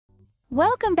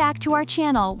Welcome back to our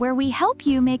channel where we help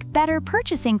you make better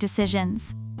purchasing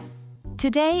decisions.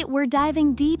 Today, we're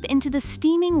diving deep into the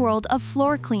steaming world of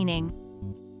floor cleaning.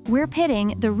 We're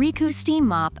pitting the REECOO Steam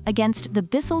Mop against the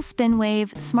BISSELL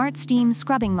SpinWave SmartSteam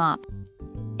Scrubbing Mop.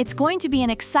 It's going to be an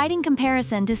exciting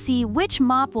comparison to see which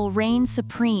mop will reign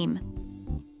supreme.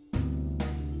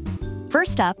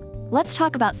 First up, let's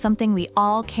talk about something we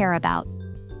all care about: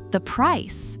 the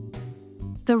price.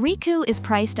 The REECOO is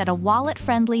priced at a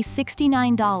wallet-friendly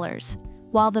 $69,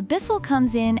 while the BISSELL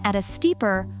comes in at a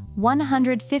steeper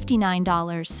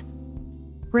 $159.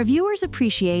 Reviewers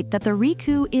appreciate that the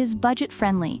REECOO is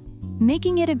budget-friendly,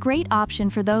 making it a great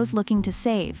option for those looking to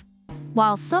save,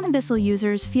 while some BISSELL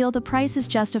users feel the price is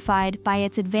justified by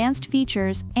its advanced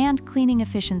features and cleaning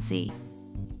efficiency.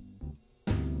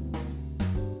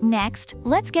 Next,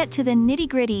 let's get to the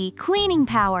nitty-gritty cleaning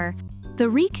power. The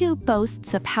REECOO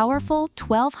boasts a powerful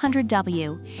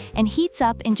 1200W and heats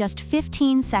up in just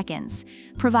 15 seconds,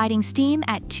 providing steam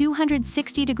at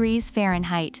 260 degrees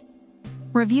Fahrenheit.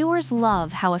 Reviewers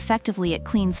love how effectively it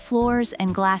cleans floors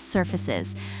and glass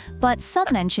surfaces, but some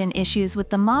mention issues with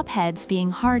the mop heads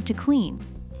being hard to clean.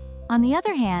 On the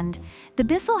other hand, the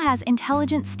BISSELL has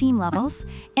intelligent steam levels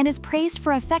and is praised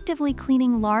for effectively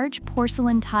cleaning large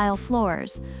porcelain tile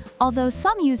floors, although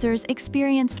some users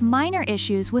experienced minor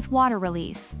issues with water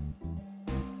release.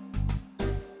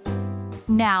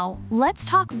 Now, let's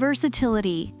talk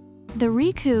versatility. The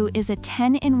REECOO is a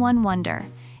 10-in-1 wonder,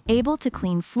 able to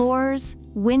clean floors,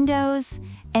 windows,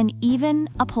 and even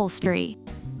upholstery.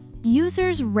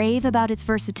 Users rave about its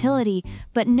versatility,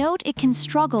 but note it can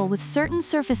struggle with certain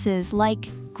surfaces like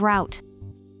grout.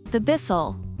 The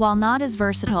BISSELL, while not as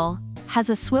versatile,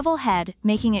 has a swivel head,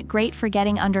 making it great for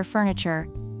getting under furniture,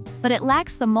 but it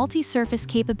lacks the multi-surface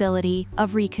capability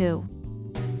of REECOO.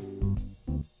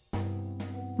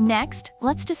 Next,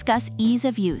 let's discuss ease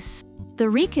of use. The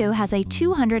REECOO has a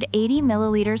 280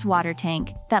 milliliters water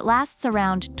tank that lasts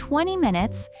around 20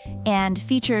 minutes and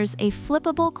features a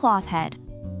flippable cloth head.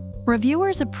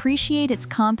 Reviewers appreciate its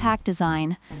compact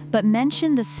design, but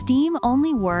mention the steam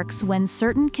only works when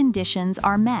certain conditions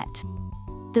are met.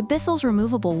 The BISSELL's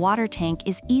removable water tank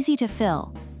is easy to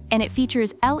fill, and it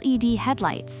features LED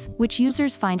headlights, which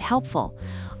users find helpful,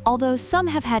 although some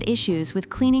have had issues with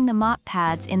cleaning the mop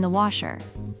pads in the washer.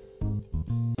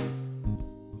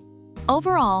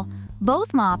 Overall,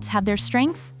 both mops have their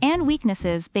strengths and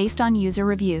weaknesses based on user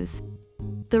reviews.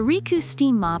 The REECOO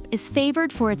Steam Mop is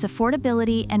favored for its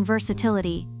affordability and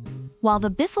versatility, while the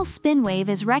BISSELL SpinWave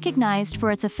is recognized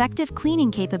for its effective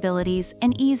cleaning capabilities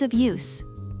and ease of use.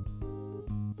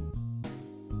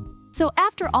 So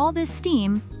after all this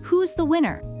steam, who's the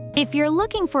winner? If you're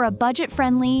looking for a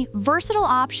budget-friendly, versatile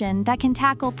option that can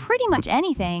tackle pretty much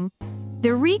anything, the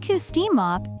REECOO Steam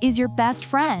Mop is your best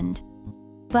friend.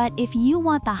 But if you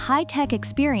want the high-tech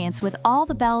experience with all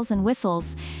the bells and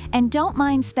whistles and don't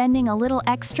mind spending a little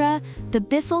extra, the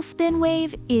BISSELL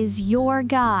SpinWave is your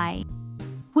guy.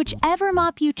 Whichever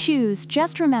mop you choose,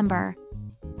 just remember,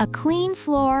 a clean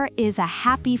floor is a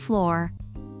happy floor.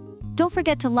 Don't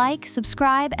forget to like,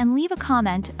 subscribe, and leave a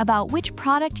comment about which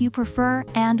product you prefer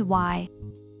and why.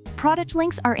 Product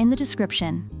links are in the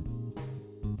description.